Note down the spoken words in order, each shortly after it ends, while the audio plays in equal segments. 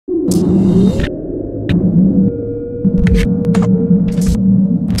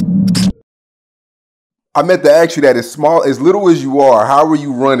I meant to ask you that as little as you are, how are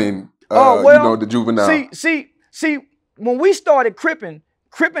you running, the juvenile? See, when we started Crippin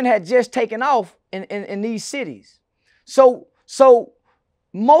had just taken off in these cities. So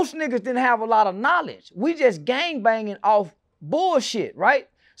most niggas didn't have a lot of knowledge. We just gang banging off bullshit, right?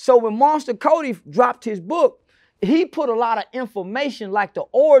 So when Monster Cody dropped his book, he put a lot of information like the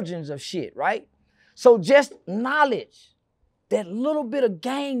origins of shit, right? So just knowledge. That little bit of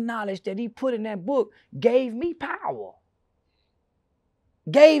gang knowledge that he put in that book gave me power.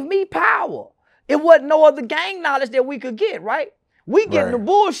 Gave me power. It wasn't no other gang knowledge that we could get, right? We getting the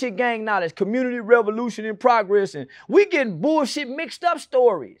bullshit gang knowledge, community revolution in progress, and we getting bullshit mixed up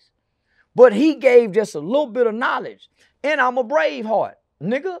stories. But he gave just a little bit of knowledge. And I'm a brave heart.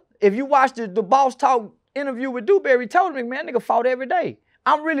 Nigga, if you watch the Boss Talk interview with Dewberry, told me, man, nigga fought every day.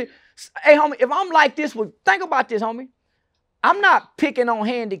 Hey, homie, if I'm like this, think about this, homie. I'm not picking on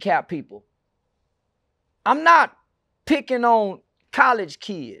handicapped people. I'm not picking on college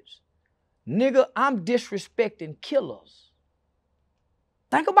kids. Nigga, I'm disrespecting killers.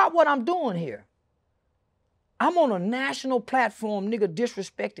 Think about what I'm doing here. I'm on a national platform, nigga,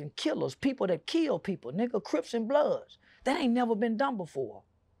 disrespecting killers, people that kill people, nigga, Crips and Bloods. That ain't never been done before.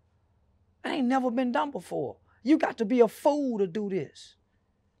 That ain't never been done before. You got to be a fool to do this.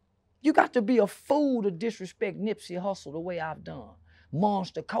 You got to be a fool to disrespect Nipsey Hussle the way I've done.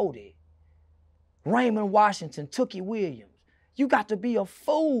 Monster Cody, Raymond Washington, Tookie Williams. You got to be a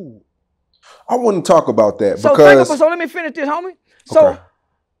fool. I want to talk about that so let me finish this, homie. So,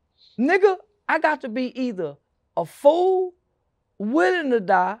 nigga, I got to be either a fool, willing to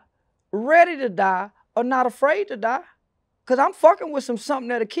die, ready to die, or not afraid to die. Because I'm fucking with something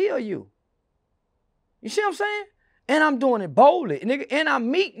that'll kill you. You see what I'm saying? And I'm doing it boldly, nigga, and I'm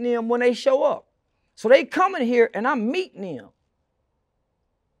meeting them when they show up. So they coming here and I'm meeting them.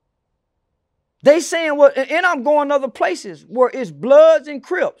 They saying what, and I'm going other places where it's Bloods and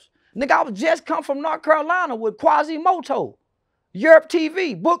Crips. Nigga, I was just come from North Carolina with Quasimoto. Europe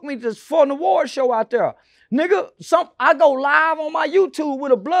TV booked me for an award show out there. Nigga, I go live on my YouTube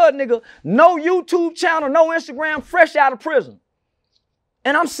with a Blood nigga, no YouTube channel, no Instagram, fresh out of prison.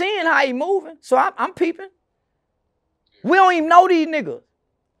 And I'm seeing how he moving, so I'm peeping. We don't even know these niggas.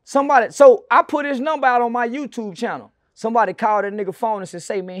 So I put his number out on my YouTube channel. Somebody called that nigga phone and said,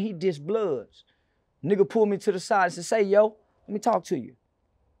 say, man, he diss Bloods. Nigga pulled me to the side and said, say, yo, let me talk to you.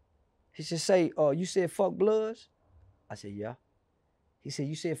 He said, say, you said fuck Bloods? I said, yeah. He said,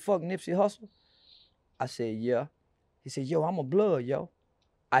 you said fuck Nipsey Hussle? I said, yeah. He said, yo, I'm a Blood, yo.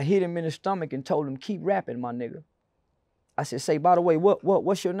 I hit him in the stomach and told him, keep rapping, my nigga. I said, say, by the way,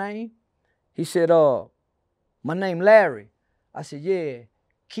 what's your name? He said, my name Larry. I said, yeah,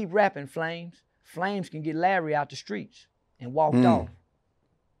 keep rapping, Flames. Flames can get Larry out the streets, and walked off.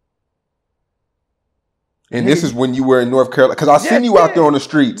 And this is when you were in North Carolina, because I seen you out there on the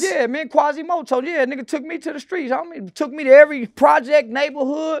streets. Yeah, man, Quasimoto, yeah, nigga took me to the streets. Homie, took me to every project,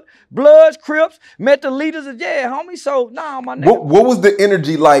 neighborhood, Bloods, Crips, met the leaders of, yeah, homie. So, nah, my nigga. What was the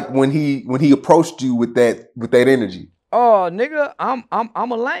energy like when he approached you with that energy? Oh, nigga,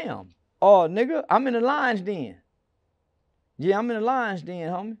 I'm a lamb. Oh, nigga, I'm in the lion's den. Yeah, I'm in the lion's den,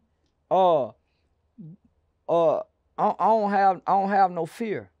 homie. I don't have no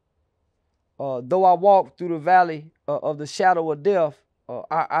fear. Though I walk through the valley of the shadow of death,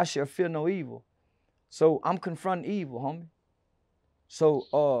 I shall fear no evil. So I'm confronting evil, homie.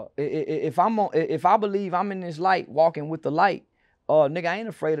 So if I believe I'm in this light, walking with the light, nigga, I ain't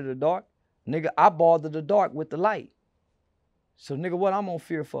afraid of the dark. Nigga, I bother the dark with the light. So nigga, what I'm gonna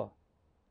fear for?